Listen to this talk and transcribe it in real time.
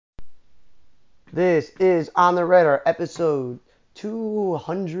This is On the Radar, episode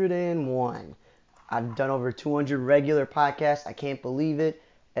 201. I've done over 200 regular podcasts. I can't believe it.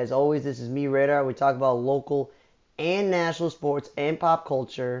 As always, this is me, Radar. We talk about local and national sports and pop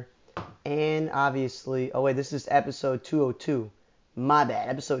culture. And obviously, oh wait, this is episode 202. My bad,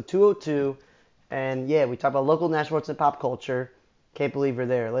 episode 202. And yeah, we talk about local, national sports, and pop culture. Can't believe we're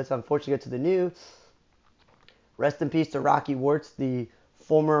there. Let's unfortunately get to the news. Rest in peace to Rocky Wirtz, the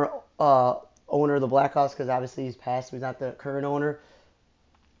former owner of the Blackhawks, because obviously he's passed. He's not the current owner.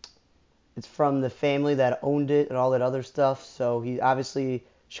 It's from the family that owned it and all that other stuff. So he obviously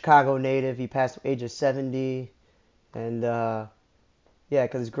Chicago native. He passed at the age of 70, and yeah,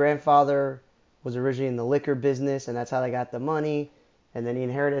 because his grandfather was originally in the liquor business, and that's how they got the money. And then he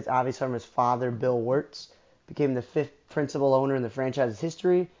inherited it obviously from his father, Bill Wirtz, became the fifth principal owner in the franchise's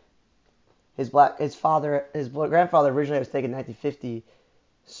history. His grandfather originally was taken in 1950.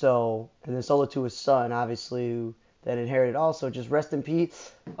 So, and then sold it to his son, obviously, who then inherited also. Just rest in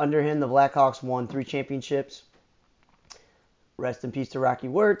peace. Under him, the Blackhawks won 3 championships. Rest in peace to Rocky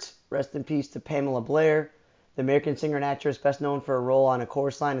Wirtz. Rest in peace to Pamela Blair, the American singer and actress best known for a role on a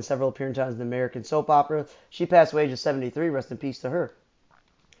chorus line and several appearances in the American soap opera. She passed away at age of 73. Rest in peace to her.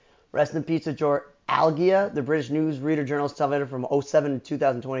 Rest in peace to George Algia, the British news reader, journalist, television from 07 to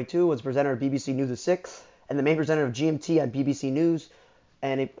 2022, was presenter of BBC News at 6 and the main presenter of GMT on BBC News.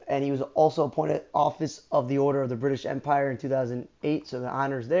 And he was also appointed Office of the Order of the British Empire in 2008, so the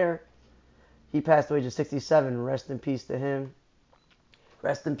honors there. He passed away at age of 67. Rest in peace to him.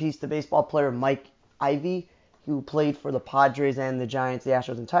 Rest in peace to baseball player Mike Ivy, who played for the Padres and the Giants, the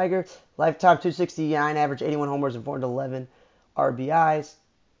Astros, and Tigers. Lifetime 269, average 81 homers and 411 RBIs.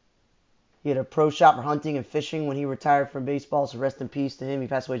 He had a pro shop for hunting and fishing when he retired from baseball, so rest in peace to him. He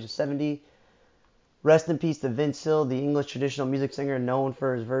passed away at age of 70. Rest in peace to Vince Hill, the English traditional music singer known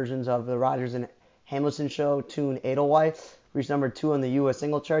for his versions of the Rodgers and Hammerstein show tune Edelweiss. Reached number 2 on the U.S.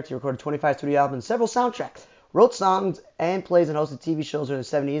 single charts. He recorded 25 studio albums and several soundtracks. Wrote songs and plays and hosted TV shows during the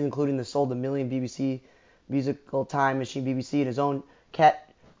 70s, including the Sold a Million BBC musical Time Machine BBC and his own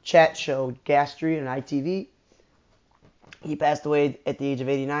chat show Gas Street and ITV. He passed away at the age of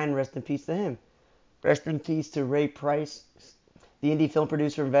 89. Rest in peace to him. Rest in peace to Ray Price, the indie film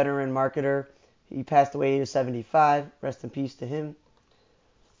producer and veteran marketer. He passed away at age 75. Rest in peace to him.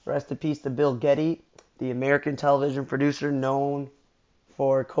 Rest in peace to Bill Getty, the American television producer known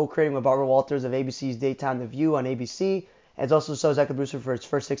for co-creating with Barbara Walters of ABC's Daytime The View on ABC, and is also executive producer for its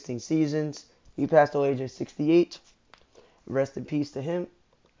first 16 seasons. He passed away at age 68. Rest in peace to him.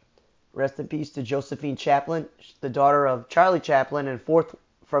 Rest in peace to Josephine Chaplin, the daughter of Charlie Chaplin and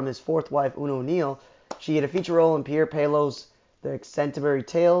from his fourth wife, Una O'Neill. She had a feature role in Pierre Pelot's The Canterbury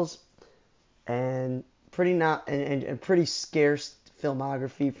Tales, and pretty scarce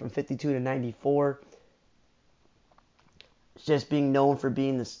filmography from 52 to 94. Just being known for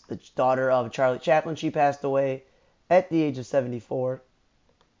being the daughter of Charlie Chaplin. She passed away at the age of 74.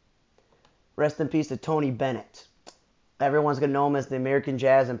 Rest in peace to Tony Bennett. Everyone's going to know him as the American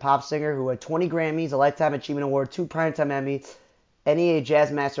jazz and pop singer who had 20 Grammys, a Lifetime Achievement Award, 2 Primetime Emmys, NEA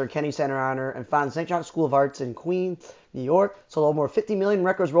Jazz Master and Kennedy Center Honor, and founded the St. John's School of Arts in Queens, New York. Sold over 50 million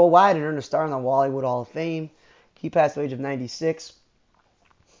records worldwide and earned a star in the Hollywood Hall of Fame. He passed at the age of 96.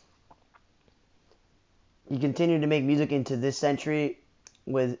 He continued to make music into this century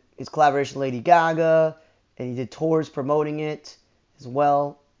with his collaboration with Lady Gaga, and he did tours promoting it as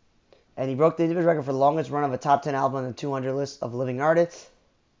well. And he broke the individual record for the longest run of a top 10 album on the 200 list of living artists.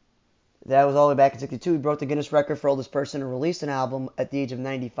 That was all the way back in 62. He broke the Guinness record for oldest person to release an album at the age of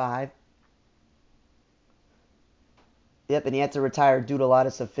 95. Yep, and he had to retire due to a lot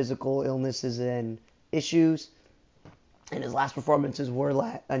of physical illnesses and issues. And his last performances were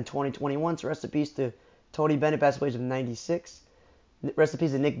in 2021. So rest in peace to Tony Bennett, passed away at the age of 96. Rest in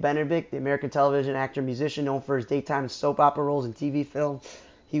peace to Nick Benedict, the American television actor and musician known for his daytime soap opera roles and TV films.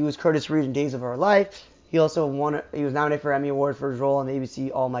 He was Curtis Reed in Days of Our Life. He was nominated for Emmy Award for his role on the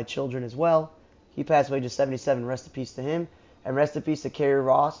ABC All My Children as well. He passed away at age 77. Rest in peace to him. And rest in peace to Carrie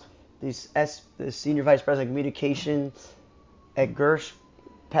Ross, the Senior Vice President of Communications at Gersh,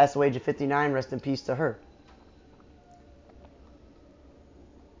 passed away at age 59. Rest in peace to her.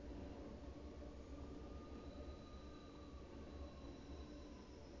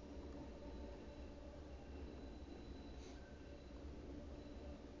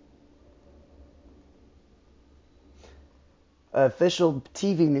 Official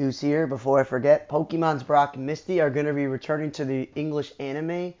TV news here before I forget. Pokemon's Brock and Misty are going to be returning to the English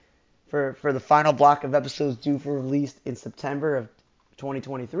anime for the final block of episodes due for release in September of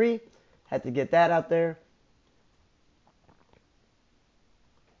 2023. Had to get that out there.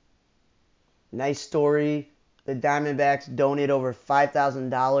 Nice story. The Diamondbacks donate over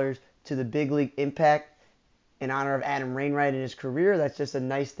 $5,000 to the Big League Impact in honor of Adam Wainwright in his career. That's just a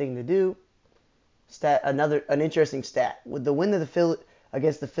nice thing to do. An interesting stat. With the win of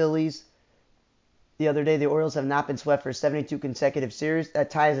against the Phillies the other day, the Orioles have not been swept for 72 consecutive series. That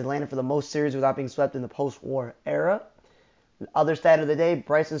ties Atlanta for the most series without being swept in the post-war era. Other stat of the day,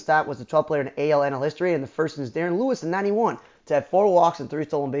 Bryson Stott was the 12th player in AL NL history and the first since Darren Lewis in 91 to have 4 walks and 3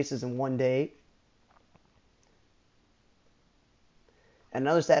 stolen bases in one day.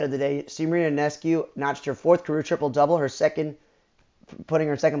 Another stat of the day, Serena Ionescu notched her 4th career triple-double, putting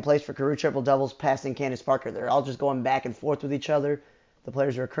her in second place for career triple-doubles, passing Candace Parker. They're all just going back and forth with each other, the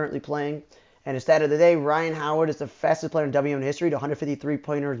players who are currently playing. And a stat of the day, Ryan Howard is the fastest player in WM history to 153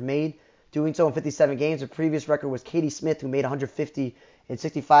 pointers made, doing so in 57 games. The previous record was Katie Smith, who made 150 in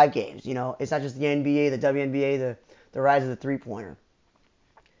 65 games. You know, it's not just the NBA, the WNBA, the rise of the three-pointer.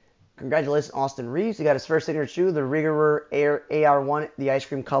 Congratulations, Austin Reeves. He got his first signature shoe, the Rigor Air AR1, the ice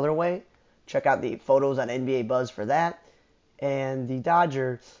cream colorway. Check out the photos on NBA Buzz for that. And the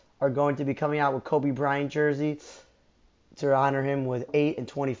Dodgers are going to be coming out with Kobe Bryant jersey to honor him with 8 and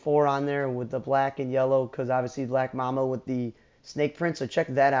 24 on there with the black and yellow, because obviously Black Mamba with the snake print. So check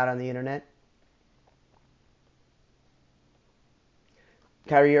that out on the internet.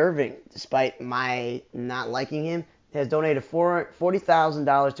 Kyrie Irving, despite my not liking him, has donated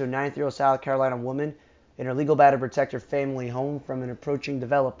 $40,000 to a 93-year-old South Carolina woman in her legal battle to protect her family home from an approaching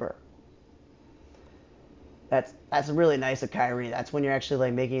developer. That's really nice of Kyrie. That's when you're actually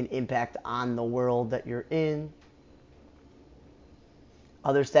like making an impact on the world that you're in.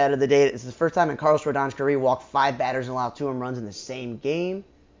 Other stat of the day, it's the first time in Carlos Rodon's career he walked 5 batters and allowed 2 home runs in the same game.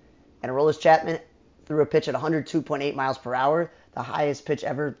 And Aroldis Chapman threw a pitch at 102.8 miles per hour, the highest pitch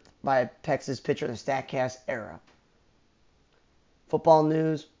ever by a Texas pitcher in the StatCast era. Football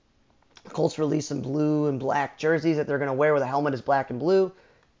news, the Colts released some blue and black jerseys that they're going to wear where the helmet is black and blue.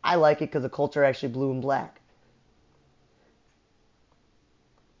 I like it because the Colts are actually blue and black.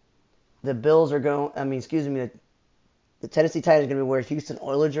 The Bills are the Tennessee Titans are going to wear Houston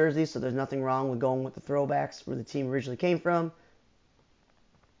Oilers jerseys, so there's nothing wrong with going with the throwbacks where the team originally came from.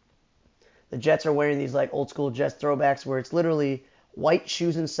 The Jets are wearing these like old school Jets throwbacks where it's literally white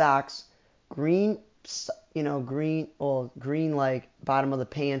shoes and socks, green like bottom of the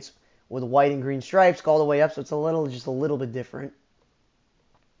pants with white and green stripes all the way up, so it's just a little bit different.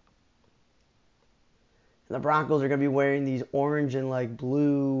 And the Broncos are going to be wearing these orange and like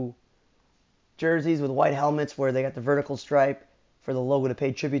blue jerseys with white helmets where they got the vertical stripe for the logo to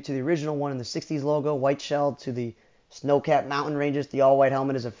pay tribute to the original one in the 60s logo, white shell to the snow-capped mountain ranges. The all-white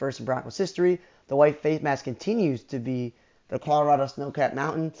helmet is a first in Broncos history. The white face mask continues to be the Colorado snow-capped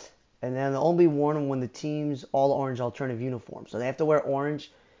mountain, and then they'll only be worn when the team's all-orange alternative uniform. So they have to wear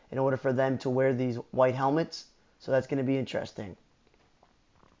orange in order for them to wear these white helmets, so that's going to be interesting.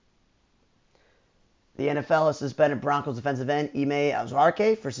 The NFL has suspended Broncos defensive end Ime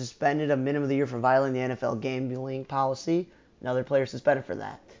Uwazurike for suspended a minimum of the year for violating the NFL gambling policy. Another player suspended for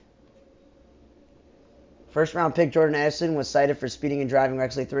that. First round pick Jordan Addison was cited for speeding and driving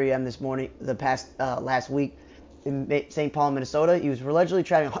recklessly 3 a.m. last week in St. Paul, Minnesota. He was allegedly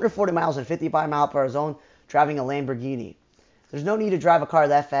traveling 140 miles in a 55 mile per hour zone, driving a Lamborghini. There's no need to drive a car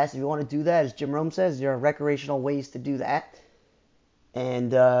that fast. If you want to do that, as Jim Rome says, there are recreational ways to do that.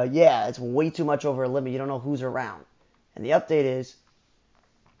 And it's way too much over a limit. You don't know who's around. And the update is,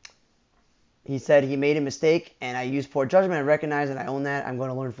 he said he made a mistake and I used poor judgment. I recognize and I own that. I'm going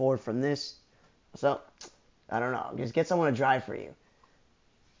to learn forward from this. So, I don't know. Just get someone to drive for you.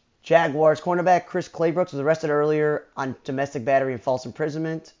 Jaguars cornerback Chris Claybrooks was arrested earlier on domestic battery and false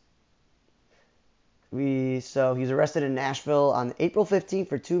imprisonment. He was arrested in Nashville on April 15th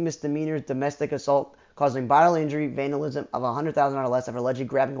for 2 misdemeanors: domestic assault causing bodily injury, vandalism of $100,000 or less after allegedly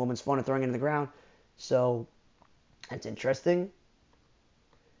grabbing a woman's phone and throwing it in the ground. So, that's interesting.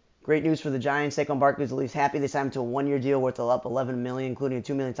 Great news for the Giants. Saquon Barkley is at least happy they signed him to a 1-year deal worth up $11 million, including a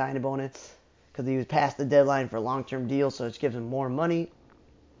 $2 million signing bonus, because he was past the deadline for a long-term deal, so it gives him more money.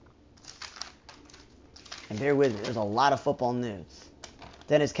 And bear with me, there's a lot of football news.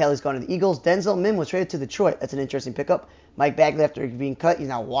 Dennis Kelly's gone to the Eagles. Denzel Mims was traded to Detroit. That's an interesting pickup. Mike Bagley, after being cut, he's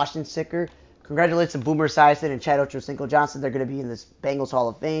now Washington sicker. Congratulations to Boomer Esiason and Chad Ochocinco-Johnson. They're going to be in this Bengals Hall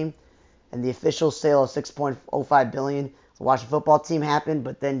of Fame. And the official sale of $6.05 billion. The Washington football team happened,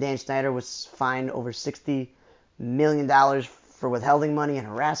 but then Dan Snyder was fined over $60 million for withholding money and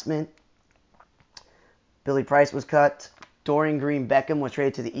harassment. Billy Price was cut. Dorian Green-Beckham was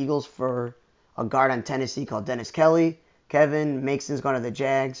traded to the Eagles for a guard on Tennessee called Dennis Kelly. Kevin Mason's gone to the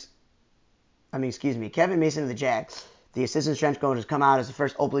Jags. Kevin Mason to the Jags. The assistant strength coach has come out as the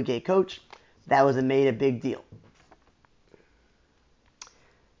first openly gay coach. that was made a big deal.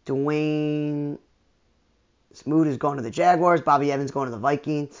 Dwayne Smoot is going to the Jaguars. Bobby Evans going to the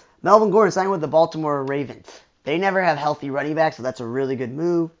Vikings. Melvin Gordon signed with the Baltimore Ravens. They never have healthy running backs, so that's a really good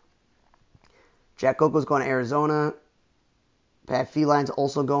move. Jack Coco's going to Arizona. Pat Feline's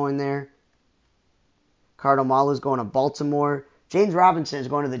also going there. Cardinal Malu's going to Baltimore. James Robinson is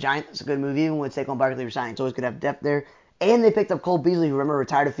going to the Giants. That's a good move, even with Saquon Barkley resigning. It's always good to have depth there. And they picked up Cole Beasley, who remember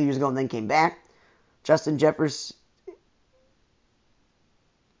retired a few years ago and then came back. Justin Jefferson,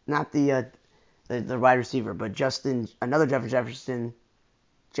 not the wide receiver, but another Jefferson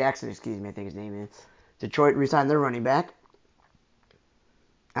Jackson, I think his name is. Detroit re-signed their running back.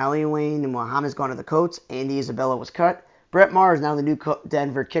 Ali Wayne and Muhammad's gone to the Colts. Andy Isabella was cut. Brett Maher is now the new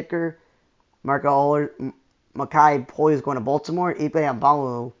Denver kicker. Makai Poy is going to Baltimore. Ipe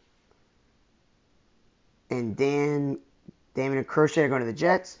Ambalo and Damon and Crochet are going to the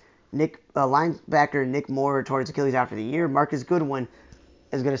Jets. Linebacker Nick Moore towards Achilles after the year. Marcus Goodwin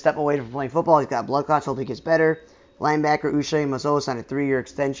is going to step away from playing football. He's got blood clots. Hopefully he gets better. Linebacker Uche Mazola signed a 3-year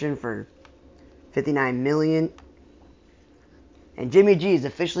extension for $59 million. And Jimmy G has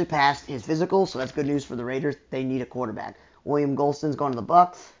officially passed his physical, so that's good news for the Raiders. They need a quarterback. William Golston's going to the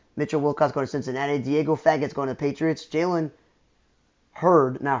Bucks. Mitchell Wilcox going to Cincinnati. Diego Faggott's going to the Patriots. Jalen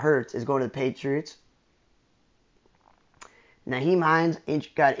Hurts, is going to the Patriots. Nyheim Hines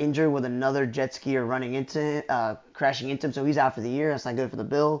got injured with another jet skier crashing into him, so he's out for the year. That's not good for the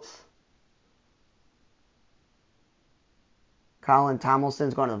Bills. Colin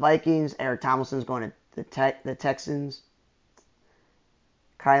Tomlinson's going to the Vikings. Eric Tomlinson's going to the Texans.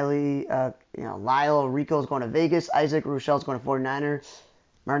 Lyle Rico's going to Vegas. Isaac Rochelle's going to 49ers.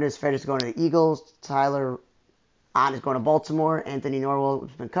 Martinez Fedis is going to the Eagles. Tyler Ott is going to Baltimore. Anthony Norwell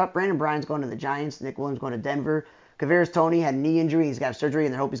has been cut. Brandon Bryan's going to the Giants. Nick Williams going to Denver. Kadarius Toney had a knee injury. He's got surgery,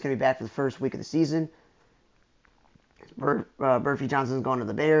 and they hope he's going to be back for the first week of the season. Murphy Johnson's going to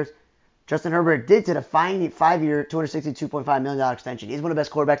the Bears. Justin Herbert did to the 5-year, $262.5 million extension. He's one of the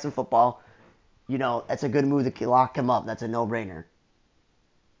best quarterbacks in football. That's a good move to lock him up. That's a no-brainer.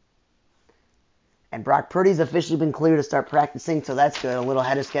 And Brock Purdy's officially been cleared to start practicing, so that's good. A little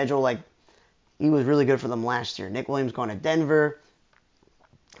ahead of schedule. He was really good for them last year. Nick Williams going to Denver.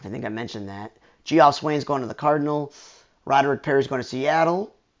 I think I mentioned that. Geoff Swain's going to the Cardinals. Roderick Perry's going to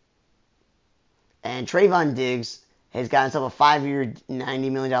Seattle. And Trayvon Diggs has got himself a 5-year,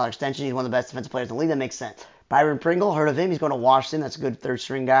 $90 million extension. He's one of the best defensive players in the league. That makes sense. Byron Pringle, heard of him. He's going to Washington. That's a good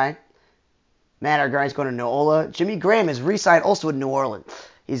third-string guy. Matt Argride's going to Nola. Jimmy Graham is re-signed also with New Orleans.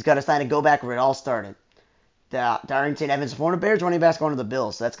 He's got to sign a go-back where it all started. Darrington Evans, former Bears running back, going to the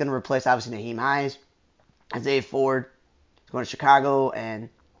Bills. So that's going to replace, obviously, Nyheim Hines. Isaiah Ford is going to Chicago. And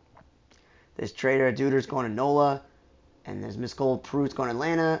there's Trader Duder's going to NOLA. And there's Miss Gold Pruitt's going to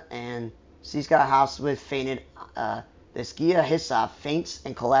Atlanta. And C. Scott Housewith fainted. The Skia Hissop faints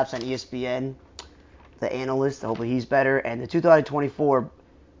and collapsed on ESPN. The analyst, hopefully he's better. And the 2024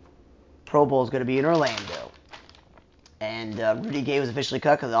 Pro Bowl is going to be in Orlando. And Rudy Gay was officially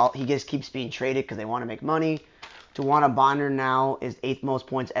cut because he just keeps being traded because they want to make money. Tawana Bonner now is 8th most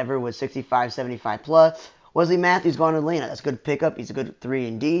points ever with 65, 75 plus. Wesley Matthews going to Atlanta. That's a good pickup. He's a good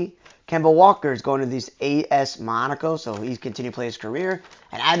 3-and-D. Kemba Walker is going to these AS Monaco, so he's continuing to play his career.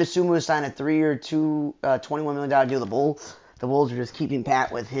 And Adesuma has signed a 3-year, $21 million deal with the Bulls. The Bulls are just keeping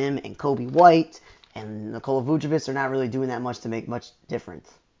pat with him and Kobe White and Nikola Vucevic. They're not really doing that much to make much difference.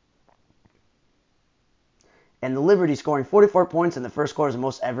 And the Liberty scoring 44 points in the first quarter is the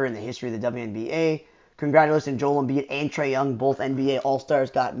most ever in the history of the WNBA. Congratulations, Joel Embiid and Trae Young, both NBA All-Stars,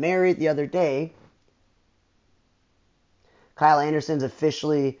 got married the other day. Kyle Anderson's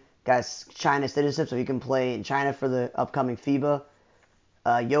officially got China citizenship, so he can play in China for the upcoming FIBA.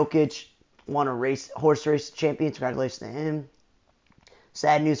 Jokic won a horse race champion. Congratulations to him.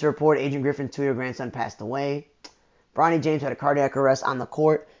 Sad news to report, Adrian Griffin's 2-year grandson passed away. Bronny James had a cardiac arrest on the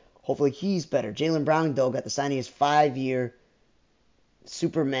court. Hopefully he's better. Jaylen Brown, though, got the signing his 5-year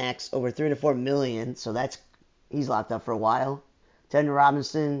super max over $3 to $4 million, so he's locked up for a while. Teddy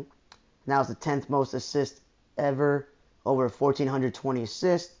Robinson now is the 10th most assists ever, over 1,420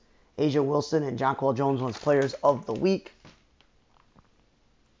 assists. Asia Wilson and Jonquel Jones won Players of the Week.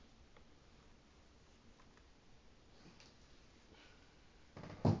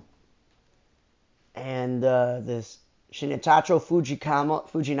 And this Shinichiro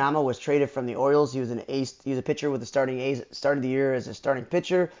Fujinama was traded from the Orioles. He was an ace. He was a pitcher with the starting A's. Started the year as a starting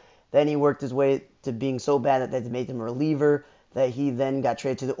pitcher. Then he worked his way to being so bad that they made him a reliever. That he then got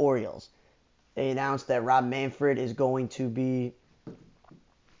traded to the Orioles. They announced that Rob Manfred is going to be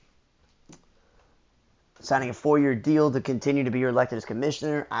signing a 4-year deal to continue to be elected as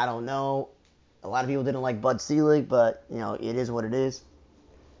commissioner. I don't know. A lot of people didn't like Bud Selig, but it is what it is.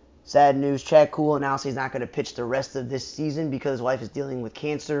 Sad news: Chad Kuhl announced he's not going to pitch the rest of this season because his wife is dealing with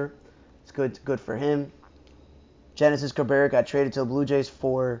cancer. It's good for him. Genesis Cabrera got traded to the Blue Jays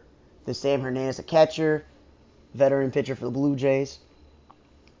for the Sam Hernandez, a catcher, veteran pitcher for the Blue Jays.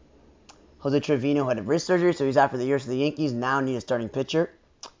 Jose Trevino had a wrist surgery, so he's out for the year. So the Yankees now need a starting pitcher.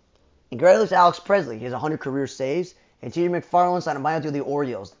 And congratulations to Alex Presley. He has 100 career saves. And TJ McFarland signed a buyout deal with the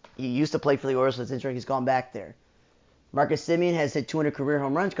Orioles. He used to play for the Orioles, so it's interesting he's gone back there. Marcus Semien has hit 200 career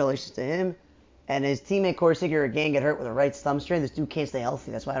home runs. Congratulations to him. And his teammate Corey Seager again got hurt with a right thumb strain. This dude can't stay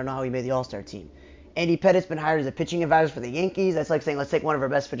healthy. That's why I don't know how he made the All-Star team. Andy Pettit's been hired as a pitching advisor for the Yankees. That's like saying, let's take one of our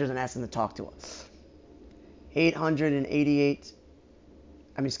best pitchers and ask him to talk to us. 88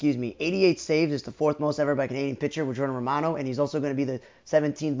 saves is the fourth most ever by a Canadian pitcher with Jordan Romano, and he's also going to be the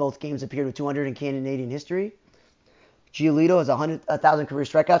 17th most games appeared with 200 in Canadian history. Giolito has 1,000 career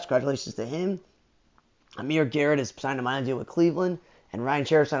strikeouts. Congratulations to him. Amir Garrett has signed a minor deal with Cleveland, and Ryan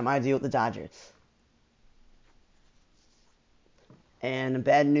Sheriff signed a minor deal with the Dodgers. And the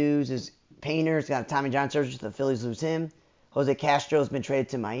bad news is Painter's got a Tommy John surgery, so the Phillies lose him. Jose Castro has been traded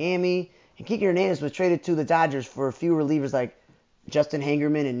to Miami, and Kike Hernandez was traded to the Dodgers for a few relievers like Justin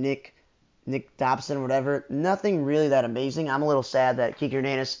Hangerman and Nick Dobson or whatever. Nothing really that amazing. I'm a little sad that Kike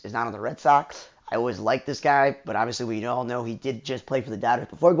Hernandez is not on the Red Sox. I always liked this guy, but obviously we all know he did just play for the Dodgers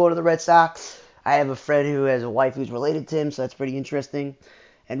before going to the Red Sox. I have a friend who has a wife who's related to him, so that's pretty interesting.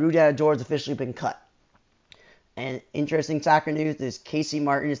 And Rudy Odor has officially been cut. And interesting soccer news is Casey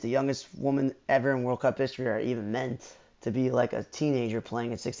Martin is the youngest woman ever in World Cup history, or even men, to be like a teenager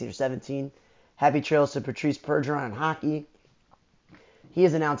playing at 16 or 17. Happy trails to Patrice Bergeron in hockey. He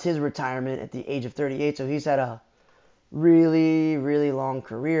has announced his retirement at the age of 38, so he's had a really, really long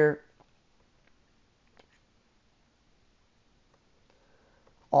career.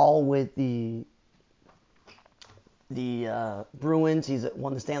 All with the Bruins. He's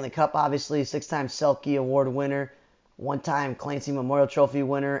won the Stanley Cup, obviously, 6-time Selke Award winner, 1-time Clancy Memorial Trophy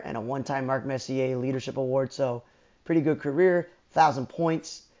winner, and a 1-time Mark Messier Leadership Award. So, pretty good career. 1,000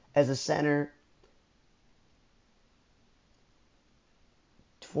 points as a center.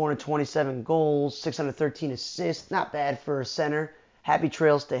 427 goals, 613 assists. Not bad for a center. Happy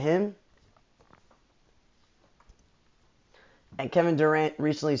trails to him. And Kevin Durant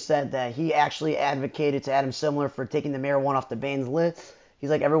recently said that he actually advocated to Adam Silver for taking the marijuana off the band's list. He's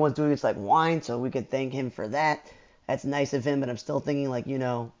like, everyone's doing this like wine, so we could thank him for that. That's nice of him, but I'm still thinking like,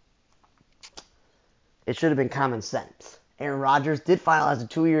 it should have been common sense. Aaron Rodgers did finalize a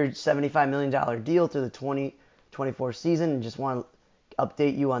 2-year, $75 million deal through the 2024 season, and just want to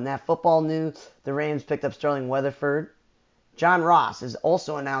update you on that football news. The Rams picked up Sterling Weatherford. John Ross has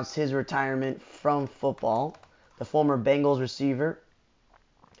also announced his retirement from football. The former Bengals receiver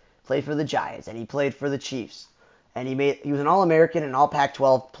played for the Giants, and he played for the Chiefs. And he was an All-American, an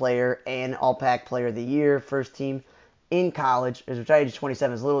All-Pac-12 player, and All-Pac Player of the Year, first team in college. He was retired at age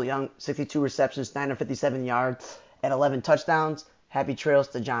 27. He's a little young, 62 receptions, 957 yards, and 11 touchdowns. Happy trails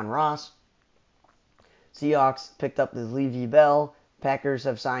to John Ross. Seahawks picked up the Le'Veon Bell. Packers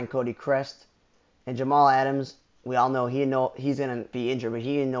have signed Cody Crest. And Jamal Adams, we all know he's going to be injured, but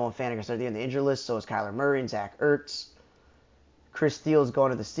he and Noah Fant are going to start the injured list. So is Kyler Murray and Zach Ertz. Chris Steele is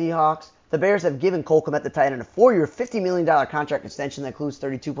going to the Seahawks. The Bears have given Cole Kmet, the tight end, a 4-year, $50 million contract extension that includes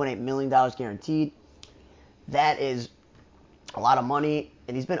 $32.8 million guaranteed. That is a lot of money,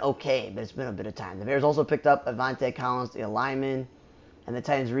 and he's been okay, but it's been a bit of time. The Bears also picked up Avante Collins, the lineman, and the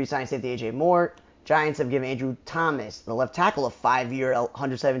Titans re-signed safety A.J. Moore. Giants have given Andrew Thomas, the left tackle, a 5-year,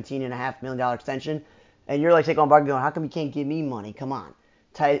 $117.5 million extension. And you're like Saquon Barkley going, how come you can't give me money? Come on.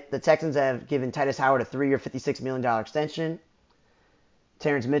 The Texans have given Titus Howard a 3-year, $56 million extension.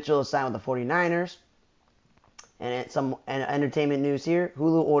 Terrence Mitchell is signed with the 49ers. And some entertainment news here.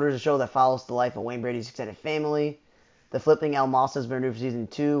 Hulu orders a show that follows the life of Wayne Brady's extended family. The Flipping El Moss has been renewed for season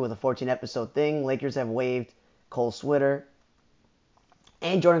 2 with a 14-episode thing. Lakers have waived Cole Switter.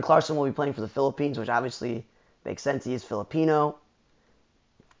 And Jordan Clarkson will be playing for the Philippines, which obviously makes sense. He is Filipino.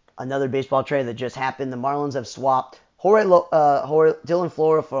 Another baseball trade that just happened. The Marlins have swapped Dylan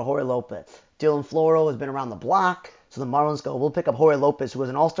Floro for Jorge Lopez. Dylan Floro has been around the block, so the Marlins we'll pick up Jorge Lopez, who was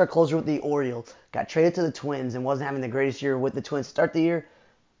an all-star closer with the Orioles, got traded to the Twins, and wasn't having the greatest year with the Twins to start the year.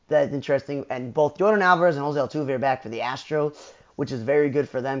 That's interesting. And both Jordan Alvarez and Jose Altuve are back for the Astros, which is very good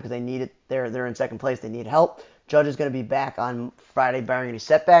for them because they need it. They're in second place. They need help. Judge is going to be back on Friday, barring any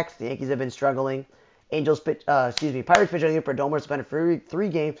setbacks. The Yankees have been struggling. Pirates pitcher Yupper Perdomo suspended for 3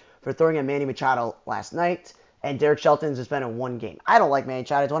 games for throwing at Manny Machado last night, and Derek Shelton suspended 1 game. I don't like Manny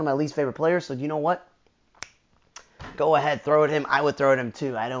Machado. He's one of my least favorite players, so you know what? Go ahead, throw at him. I would throw at him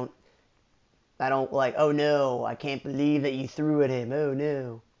too. I don't like, oh no, I can't believe that you threw at him. Oh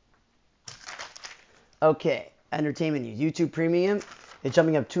no. Okay, entertainment news. YouTube Premium is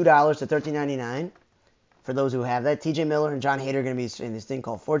jumping up $2 to $13.99 for those who have that. TJ Miller and John Hader are going to be in this thing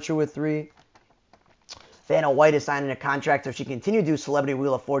called Fortune with 3. Vanna White is signing a contract so she can continue to do Celebrity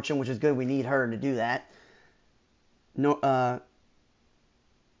Wheel of Fortune, which is good. We need her to do that. No,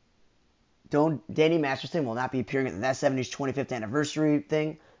 Danny Masterson will not be appearing at the That 70s 25th anniversary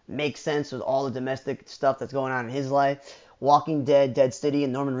thing. Makes sense with all the domestic stuff that's going on in his life. Walking Dead, Dead City,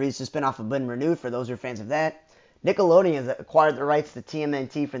 and Norman Reedus' spinoff have been renewed for those who are fans of that. Nickelodeon has acquired the rights to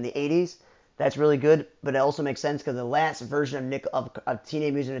TMNT from the 80s. That's really good, but it also makes sense because the last version of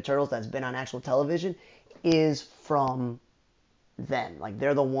Teenage Mutant Ninja Turtles that's been on actual television is from then. Like,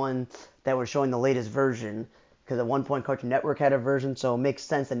 they're the ones that were showing the latest version because at one point Cartoon Network had a version, so it makes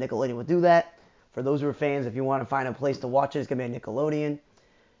sense that Nickelodeon would do that. For those who are fans, if you want to find a place to watch it, it's going to be on Nickelodeon.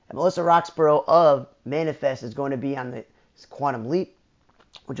 And Melissa Roxborough of Manifest is going to be on the Quantum Leap,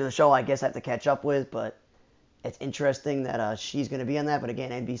 which is a show I guess I have to catch up with, but it's interesting that she's going to be on that. But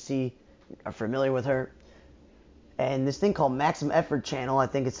again, NBC are familiar with her. And this thing called Maximum Effort Channel, I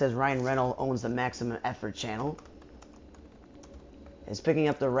think it says Ryan Reynolds owns the Maximum Effort Channel, is picking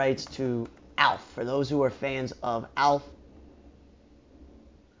up the rights to Alf. For those who are fans of Alf,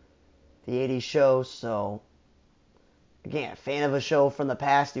 the 80s show, so again, a fan of a show from the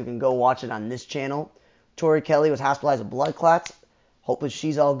past, you can go watch it on this channel. Tori Kelly was hospitalized with blood clots. Hopefully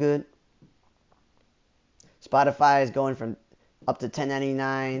she's all good. Spotify is going from up to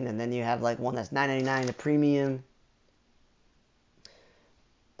 $10.99, and then you have like one that's $9.99. The premium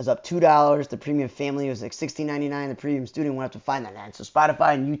is up $2. The premium family was like $16.99. The premium student went up to $5.99. So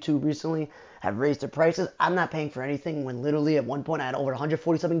Spotify and YouTube recently have raised their prices. I'm not paying for anything when literally at one point I had over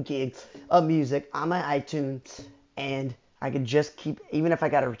 147 gigs of music on my iTunes, and I could just keep, even if I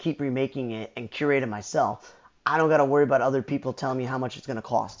got to keep remaking it and curate it myself, I don't got to worry about other people telling me how much it's going to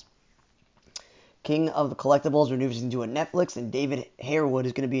cost. King of the Collectibles renews into a Netflix, and David Harewood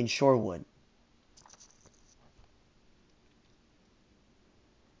is going to be in Shorewood.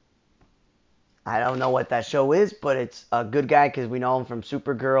 I don't know what that show is, but it's a good guy because we know him from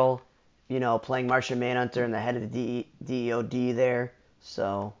Supergirl, playing Martian Manhunter and the head of the DEOD there.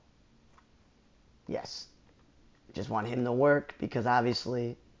 So, yes. Just want him to work because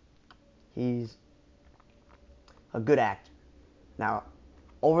obviously he's a good actor. Now,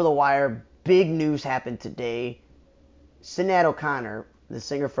 over the wire, big news happened today. Sinead O'Connor, the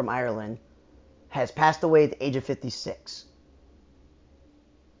singer from Ireland, has passed away at the age of 56.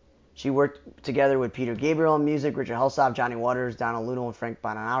 She worked together with Peter Gabriel in music, Richard Hellsop, Johnny Waters, Donald Luno, and Frank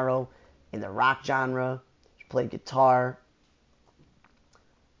Bonanaro in the rock genre. She played guitar.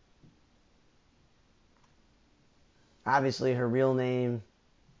 Obviously, her real name,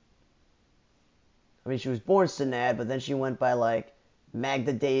 she was born Sinead, but then she went by like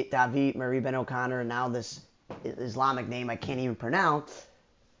Magda David Marie Ben O'Connor, and now this Islamic name I can't even pronounce.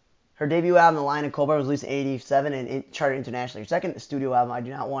 Her debut album, The Lion and Cobra, was released in 1987 and charted internationally. Her second studio album, I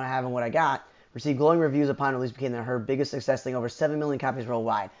Do Not Want to Have What I Got, received glowing reviews upon release, became her biggest success, selling over 7 million copies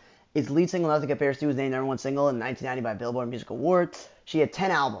worldwide. Its lead single, Nothing Compares To, was named #1 single in 1990 by Billboard Music Awards. She had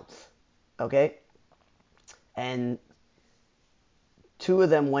 10 albums, okay? And 2 of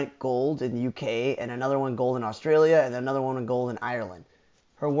them went gold in the UK, and another one gold in Australia, and another one went gold in Ireland.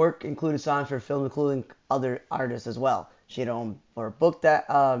 Her work included songs for film, including other artists as well. She had her book, that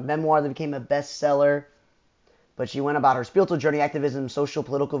memoir that became a bestseller, but she went about her spiritual journey, activism, social,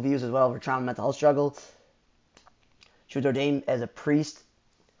 political views, as well as her trauma and mental health struggle. She was ordained as a priest,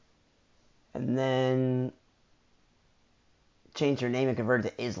 and then changed her name and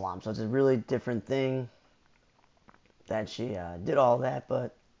converted to Islam. So it's a really different thing that she did all that,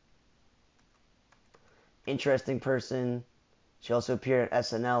 but interesting person. She also appeared at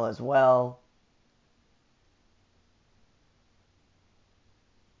SNL as well.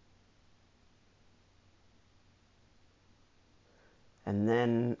 And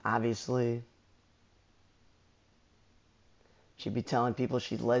then, obviously, she'd be telling people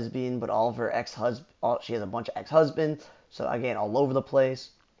she's lesbian, but all of her ex-husbands, she has a bunch of ex-husbands, so again, all over the place.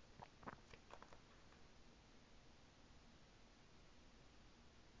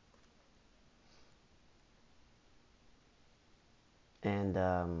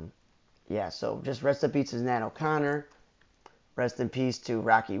 And, yeah, so just rest in peace to Sinead O'Connor. Rest in peace to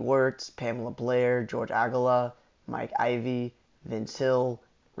Rocky Wirtz, Pamela Blair, George Agala, Mike Ivey, Vince Hill,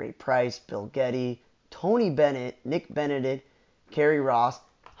 Ray Price, Bill Getty, Tony Bennett, Nick Benedict, Kerry Ross.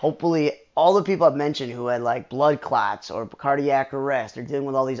 Hopefully, all the people I've mentioned who had like blood clots or cardiac arrest or dealing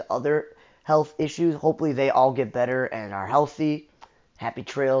with all these other health issues, hopefully they all get better and are healthy. Happy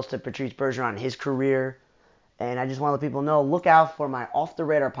trails to Patrice Bergeron on his career. And I just want to let people know, look out for my Off the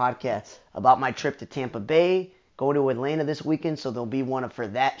Radar podcast about my trip to Tampa Bay. Go to Atlanta this weekend, so there'll be one for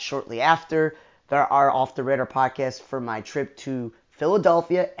that shortly after. There are Off the Radar podcasts for my trip to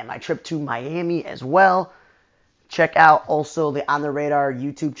Philadelphia and my trip to Miami as well. Check out also the On the Radar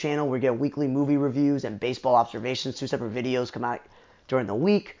YouTube channel where we get weekly movie reviews and baseball observations. 2 separate videos come out during the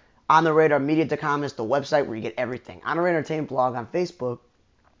week. On the Radar Media.com is the website where you get everything. On the Radar Entertainment blog on Facebook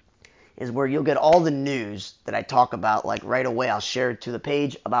is where you'll get all the news that I talk about. Like right away, I'll share it to the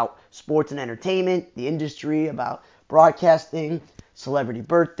page about sports and entertainment, the industry, about broadcasting, celebrity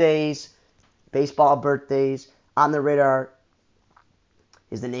birthdays, baseball birthdays. On the Radar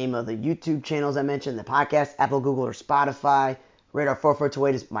is the name of the YouTube channels I mentioned, the podcast, Apple, Google, or Spotify.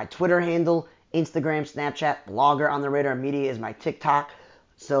 Radar4428 is my Twitter handle. Instagram, Snapchat, Blogger on the Radar Media is my TikTok.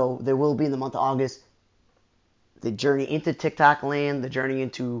 So there will be in the month of August the journey into TikTok land, the journey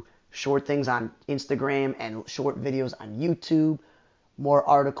into short things on Instagram and short videos on YouTube, more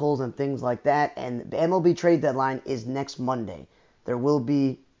articles and things like that. And the MLB trade deadline is next Monday. There will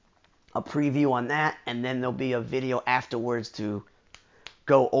be a preview on that, and then there'll be a video afterwards to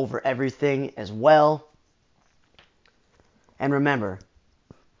go over everything as well. And remember,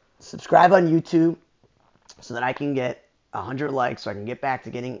 subscribe on YouTube so that I can get 100 likes, so I can get back to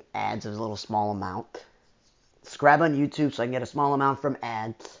getting ads as a little small amount. Subscribe on YouTube so I can get a small amount from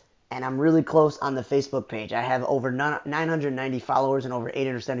ads. And I'm really close on the Facebook page. I have over 990 followers and over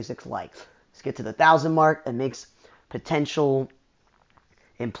 876 likes. Let's get to the 1,000 mark. It makes potential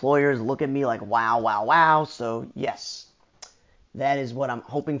employers look at me like, wow, wow, wow. So, yes, that is what I'm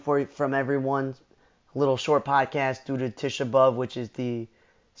hoping for from everyone. A little short podcast due to Tisha B'Av, which is the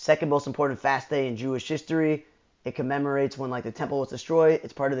second most important fast day in Jewish history. It commemorates when the temple was destroyed.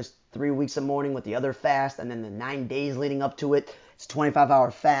 It's part of this 3 weeks of mourning with the other fast, and then the 9 days leading up to it. It's a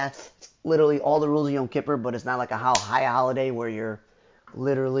 25-hour fast. It's literally all the rules of Yom Kippur, but it's not like a high holiday where you're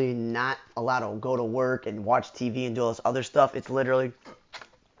literally not allowed to go to work and watch TV and do all this other stuff. It's literally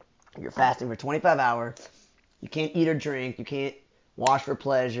you're fasting for 25 hours. You can't eat or drink. You can't wash for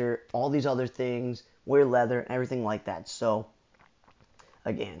pleasure. All these other things. Wear leather and everything like that. So,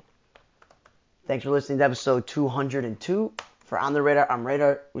 again, thanks for listening to episode 202. For On the Radar, I'm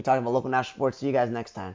Radar. We're talking about local national sports. See you guys next time.